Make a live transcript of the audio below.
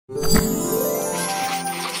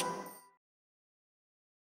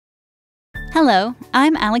Hello,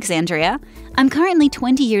 I'm Alexandria. I'm currently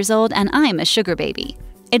 20 years old and I'm a sugar baby.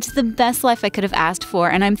 It's the best life I could have asked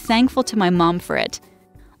for, and I'm thankful to my mom for it.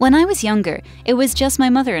 When I was younger, it was just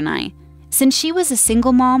my mother and I. Since she was a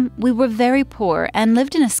single mom, we were very poor and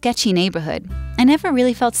lived in a sketchy neighborhood I never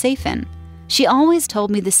really felt safe in. She always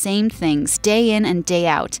told me the same things day in and day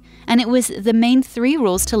out, and it was the main 3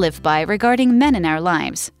 rules to live by regarding men in our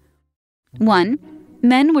lives. 1.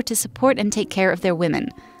 Men were to support and take care of their women,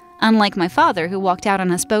 unlike my father, who walked out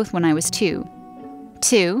on us both when I was 2.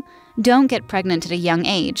 2. Don't get pregnant at a young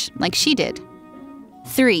age, like she did.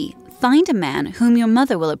 3. Find a man whom your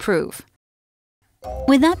mother will approve.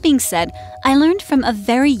 With that being said, I learned from a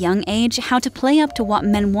very young age how to play up to what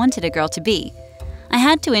men wanted a girl to be. I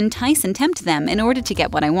had to entice and tempt them in order to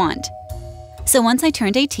get what I want. So once I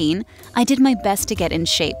turned 18, I did my best to get in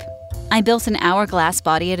shape. I built an hourglass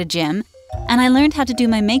body at a gym, and I learned how to do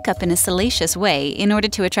my makeup in a salacious way in order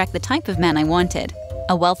to attract the type of man I wanted,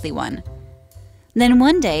 a wealthy one. Then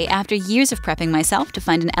one day, after years of prepping myself to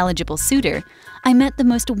find an eligible suitor, I met the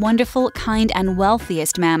most wonderful, kind, and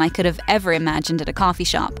wealthiest man I could have ever imagined at a coffee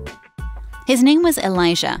shop. His name was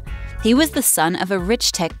Elijah. He was the son of a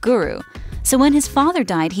rich tech guru, so when his father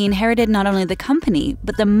died, he inherited not only the company,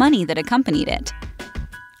 but the money that accompanied it.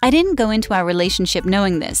 I didn't go into our relationship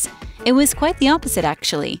knowing this. It was quite the opposite,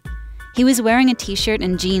 actually. He was wearing a t-shirt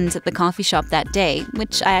and jeans at the coffee shop that day,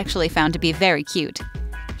 which I actually found to be very cute.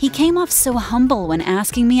 He came off so humble when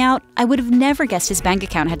asking me out, I would have never guessed his bank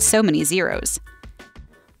account had so many zeros.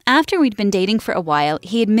 After we'd been dating for a while,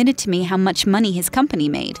 he admitted to me how much money his company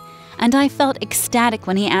made, and I felt ecstatic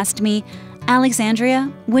when he asked me,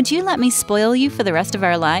 "Alexandria, would you let me spoil you for the rest of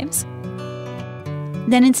our lives?"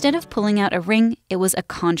 Then instead of pulling out a ring, it was a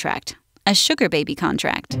contract, a sugar baby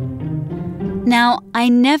contract. Now, I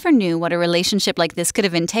never knew what a relationship like this could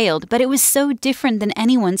have entailed, but it was so different than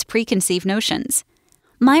anyone's preconceived notions.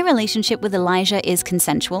 My relationship with Elijah is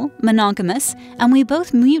consensual, monogamous, and we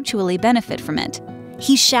both mutually benefit from it.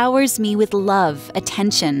 He showers me with love,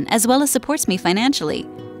 attention, as well as supports me financially.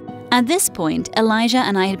 At this point, Elijah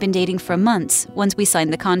and I had been dating for months once we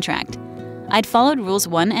signed the contract. I'd followed rules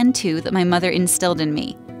 1 and 2 that my mother instilled in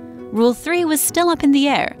me. Rule 3 was still up in the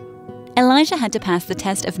air. Elijah had to pass the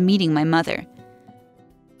test of meeting my mother.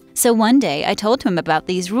 So one day, I told him about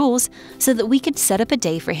these rules so that we could set up a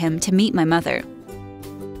day for him to meet my mother.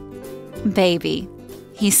 "Baby,"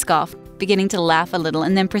 he scoffed, beginning to laugh a little,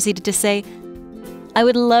 and then proceeded to say, "I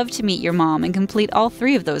would love to meet your mom and complete all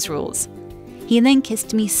 3 of those rules." He then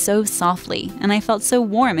kissed me so softly, and I felt so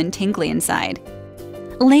warm and tingly inside.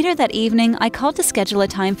 Later that evening, I called to schedule a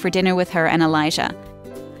time for dinner with her and Elijah.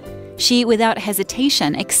 She, without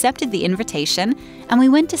hesitation, accepted the invitation, and we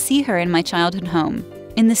went to see her in my childhood home,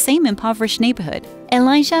 in the same impoverished neighborhood.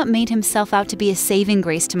 Elijah made himself out to be a saving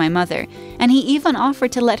grace to my mother, and he even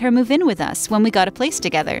offered to let her move in with us when we got a place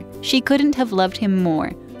together. She couldn't have loved him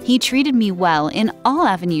more. He treated me well in all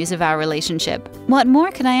avenues of our relationship. What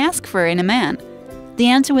more could I ask for in a man? The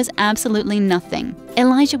answer was absolutely nothing.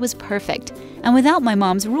 Elijah was perfect, and without my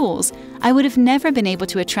mom's rules, I would have never been able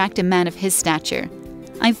to attract a man of his stature.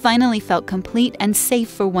 I finally felt complete and safe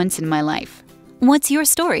for once in my life. What's your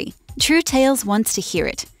story? True Tales wants to hear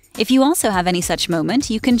it. If you also have any such moment,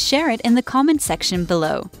 you can share it in the comment section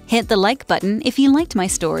below. Hit the like button if you liked my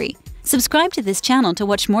story. Subscribe to this channel to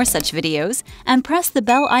watch more such videos, and press the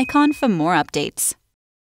bell icon for more updates.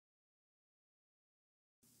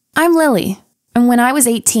 I'm Lily, and when I was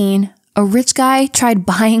 18, a rich guy tried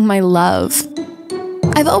buying my love.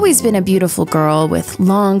 I've always been a beautiful girl with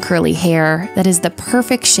long curly hair that is the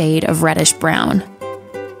perfect shade of reddish brown.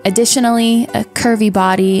 Additionally, a curvy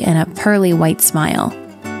body and a pearly white smile.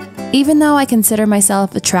 Even though I consider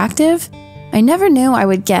myself attractive, I never knew I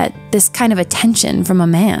would get this kind of attention from a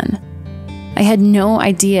man. I had no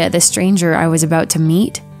idea the stranger I was about to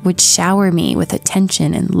meet would shower me with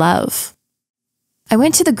attention and love. I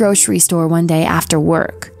went to the grocery store one day after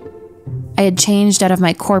work. I had changed out of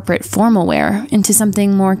my corporate formal wear into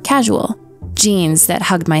something more casual, jeans that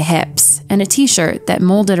hugged my hips, and a t-shirt that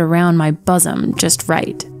molded around my bosom just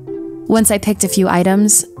right. Once I picked a few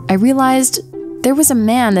items, I realized there was a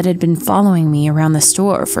man that had been following me around the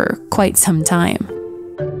store for quite some time.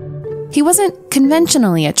 He wasn't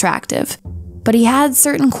conventionally attractive, but he had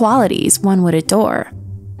certain qualities one would adore,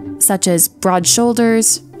 such as broad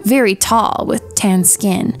shoulders, very tall with tan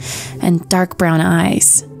skin, and dark brown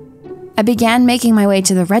eyes. I began making my way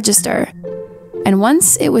to the register, and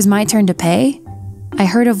once it was my turn to pay, I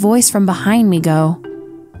heard a voice from behind me go,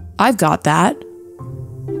 "I've got that."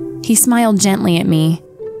 He smiled gently at me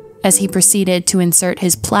as he proceeded to insert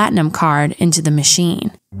his platinum card into the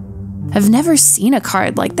machine. I've never seen a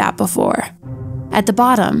card like that before. At the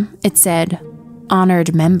bottom, it said,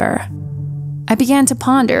 "Honored member." I began to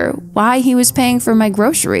ponder why he was paying for my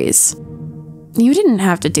groceries. "You didn't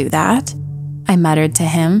have to do that," I muttered to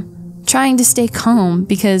him, trying to stay calm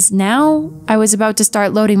because now I was about to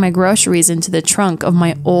start loading my groceries into the trunk of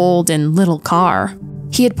my old and little car.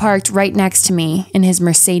 He had parked right next to me in his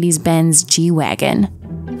Mercedes-Benz G-Wagon.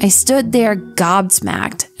 I stood there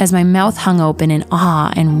gobsmacked as my mouth hung open in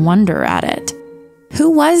awe and wonder at it. Who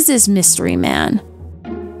was this mystery man?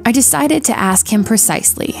 I decided to ask him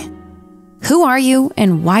precisely. "Who are you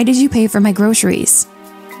and why did you pay for my groceries?"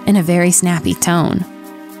 in a very snappy tone.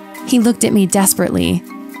 He looked at me desperately,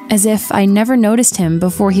 as if I never noticed him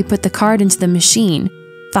before he put the card into the machine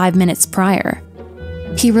 5 minutes prior.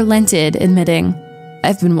 He relented, admitting,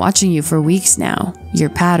 "I've been watching you for weeks now. Your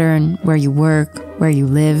pattern, where you work, where you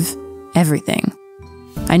live, everything.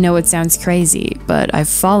 I know it sounds crazy, but I've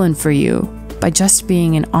fallen for you by just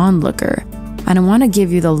being an onlooker, and I want to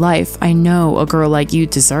give you the life I know a girl like you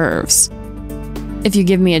deserves. If you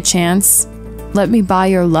give me a chance, let me buy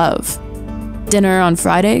your love. Dinner on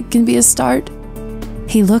Friday can be a start."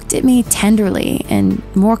 He looked at me tenderly and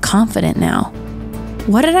more confident now.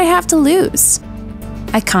 What did I have to lose?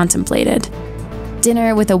 I contemplated.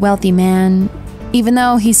 Dinner with a wealthy man, even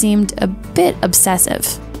though he seemed a bit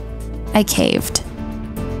obsessive. I caved.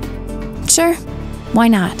 Sure, why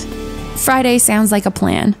not? Friday sounds like a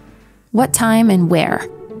plan. What time and where?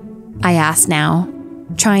 I asked now,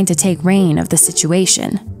 trying to take reign of the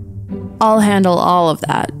situation. "I'll handle all of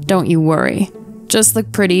that, don't you worry. Just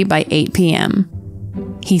look pretty by 8 p.m.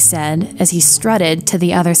 he said as he strutted to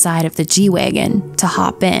the other side of the G-Wagon to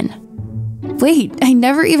hop in. "Wait, I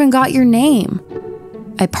never even got your name,"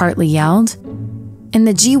 I partly yelled. In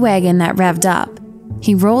the G-Wagon that revved up,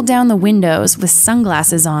 he rolled down the windows with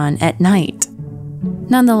sunglasses on at night.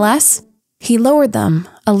 Nonetheless, he lowered them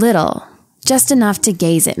a little, just enough to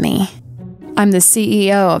gaze at me. "I'm the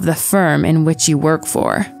CEO of the firm in which you work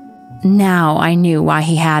for." Now I knew why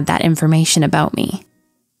he had that information about me.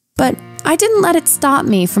 But I didn't let it stop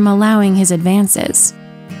me from allowing his advances.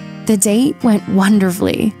 The date went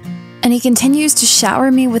wonderfully, and he continues to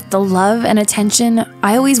shower me with the love and attention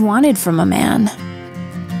I always wanted from a man.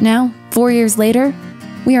 Now, 4 years later,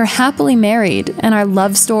 we are happily married and our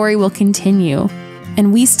love story will continue,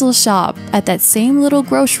 and we still shop at that same little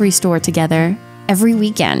grocery store together every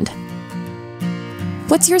weekend.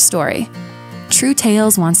 What's your story? True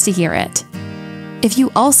Tales wants to hear it. If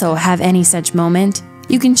you also have any such moment,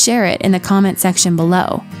 you can share it in the comment section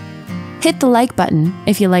below. Hit the like button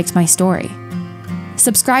if you liked my story.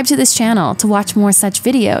 Subscribe to this channel to watch more such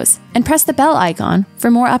videos and press the bell icon for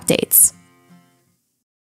more updates.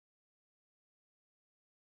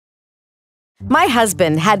 My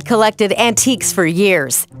husband had collected antiques for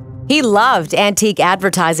years. He loved antique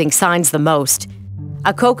advertising signs the most.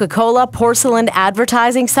 A Coca-Cola porcelain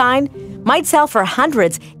advertising sign might sell for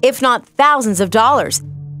hundreds, if not thousands of dollars,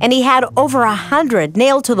 and he had over 100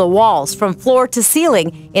 nailed to the walls from floor to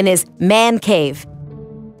ceiling in his man cave.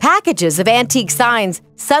 Packages of antique signs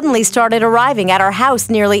suddenly started arriving at our house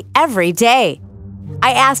nearly every day.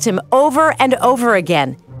 I asked him over and over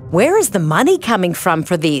again, "Where is the money coming from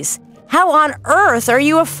for these? How on earth are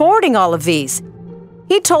you affording all of these?"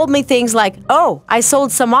 He told me things like, "Oh, I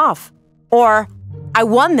sold some off," or "I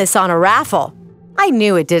won this on a raffle." I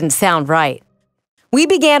knew it didn't sound right. We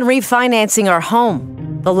began refinancing our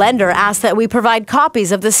home. The lender asked that we provide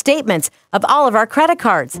copies of the statements of all of our credit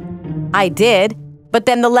cards. I did, but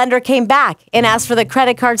then the lender came back and asked for the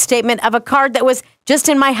credit card statement of a card that was just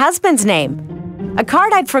in my husband's name. A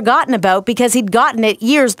card I'd forgotten about because he'd gotten it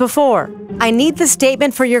years before. "I need the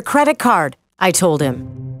statement for your credit card," I told him.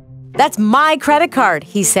 "That's my credit card,"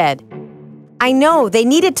 he said. "I know, they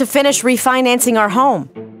need it to finish refinancing our home."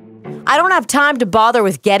 "I don't have time to bother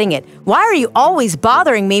with getting it. Why are you always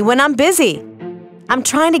bothering me when I'm busy?" "I'm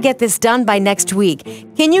trying to get this done by next week.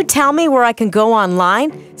 Can you tell me where I can go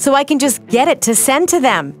online so I can just get it to send to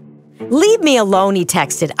them?" "Leave me alone," he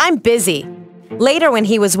texted. "I'm busy." Later when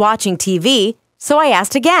he was watching TV, so I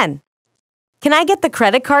asked again, "Can I get the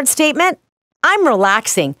credit card statement? I'm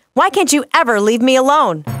relaxing. Why can't you ever leave me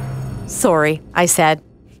alone?" "Sorry," I said.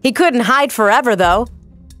 He couldn't hide forever, though.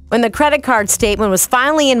 When the credit card statement was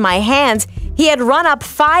finally in my hands, he had run up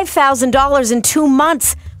 $5,000 in 2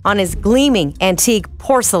 months on his gleaming antique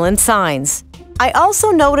porcelain signs. I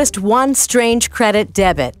also noticed one strange credit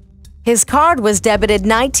debit. His card was debited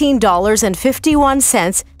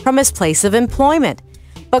 $19.51 from his place of employment,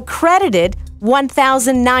 but credited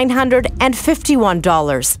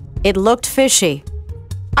 $1,951. It looked fishy.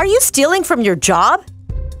 "Are you stealing from your job?"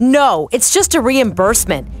 "No, it's just a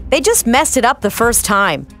reimbursement. They just messed it up the first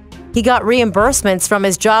time." He got reimbursements from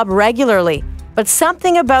his job regularly, but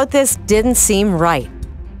something about this didn't seem right.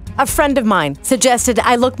 A friend of mine suggested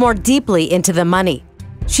I look more deeply into the money.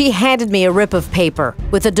 She handed me a rip of paper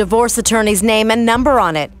with a divorce attorney's name and number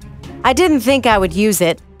on it. I didn't think I would use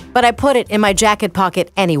it, but I put it in my jacket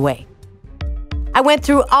pocket anyway. I went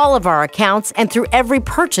through all of our accounts and through every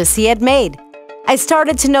purchase he had made. I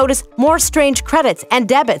started to notice more strange credits and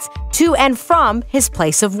debits to and from his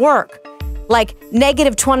place of work, like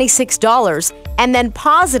negative $26 and then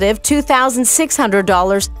positive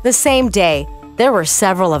 $2,600 the same day. There were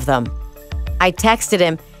several of them. I texted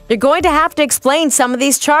him, "You're going to have to explain some of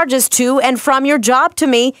these charges to and from your job to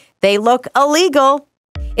me. They look illegal."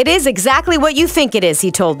 "It is exactly what you think it is,"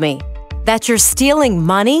 he told me. "That you're stealing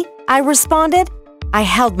money?" I responded. I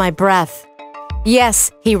held my breath.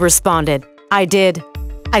 "Yes," he responded, "I did."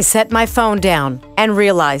 I set my phone down and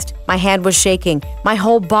realized my hand was shaking. My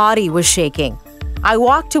whole body was shaking. I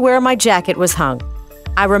walked to where my jacket was hung.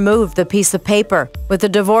 I removed the piece of paper with the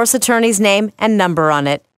divorce attorney's name and number on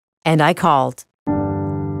it, and I called.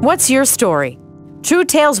 What's your story? True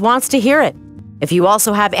Tales wants to hear it. If you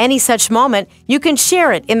also have any such moment, you can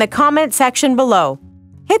share it in the comment section below.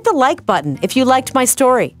 Hit the like button if you liked my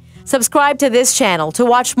story. Subscribe to this channel to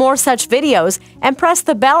watch more such videos and press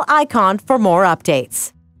the bell icon for more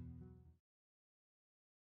updates.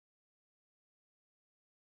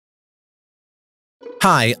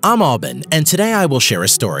 Hi, I'm Aubin, and today I will share a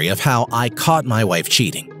story of how I caught my wife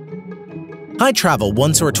cheating. I travel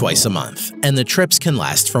once or twice a month, and the trips can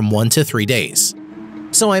last from 1 to 3 days.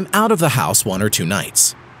 So I'm out of the house 1 or 2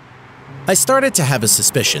 nights. I started to have a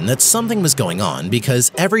suspicion that something was going on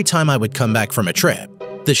because every time I would come back from a trip,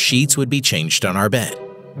 the sheets would be changed on our bed.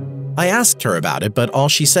 I asked her about it, but all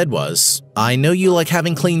she said was, "I know you like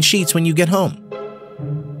having clean sheets when you get home."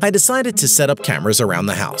 I decided to set up cameras around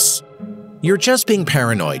the house. "You're just being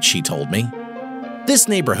paranoid," she told me. "This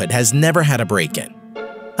neighborhood has never had a break-in."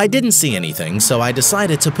 I didn't see anything, so I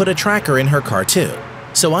decided to put a tracker in her car too,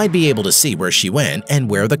 so I'd be able to see where she went and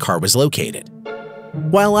where the car was located.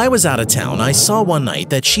 While I was out of town, I saw one night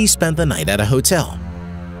that she spent the night at a hotel.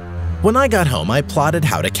 When I got home, I plotted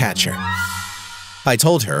how to catch her. I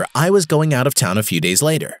told her I was going out of town a few days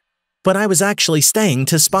later, but I was actually staying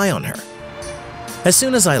to spy on her. As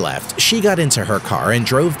soon as I left, she got into her car and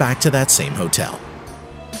drove back to that same hotel.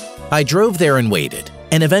 I drove there and waited,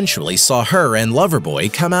 and eventually saw her and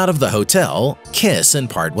Loverboy come out of the hotel, kiss, and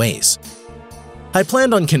part ways. I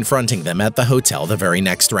planned on confronting them at the hotel the very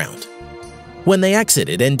next round. When they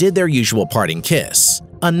exited and did their usual parting kiss,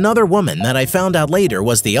 another woman that I found out later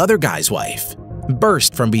was the other guy's wife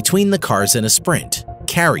burst from between the cars in a sprint,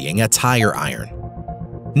 carrying a tire iron.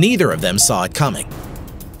 Neither of them saw it coming.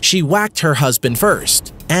 She whacked her husband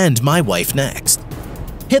first and my wife next,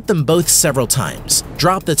 hit them both several times,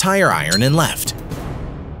 dropped the tire iron, and left.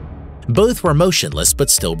 Both were motionless but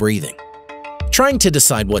still breathing. Trying to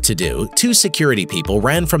decide what to do, 2 security people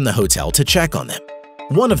ran from the hotel to check on them,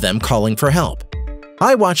 one of them calling for help.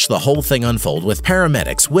 I watched the whole thing unfold with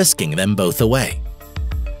paramedics whisking them both away.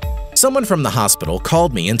 Someone from the hospital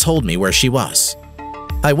called me and told me where she was.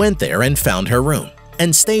 I went there and found her room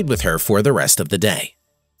and stayed with her for the rest of the day.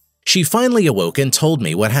 She finally awoke and told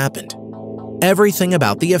me what happened, everything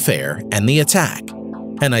about the affair and the attack,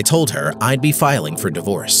 and I told her I'd be filing for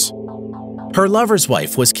divorce. Her lover's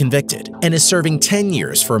wife was convicted and is serving 10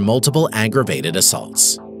 years for multiple aggravated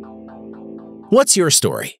assaults. What's your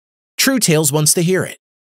story? True Tales wants to hear it.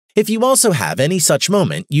 If you also have any such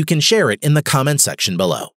moment, you can share it in the comment section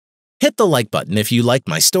below. Hit the like button if you liked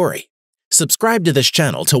my story. Subscribe to this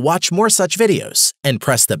channel to watch more such videos and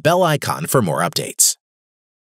press the bell icon for more updates.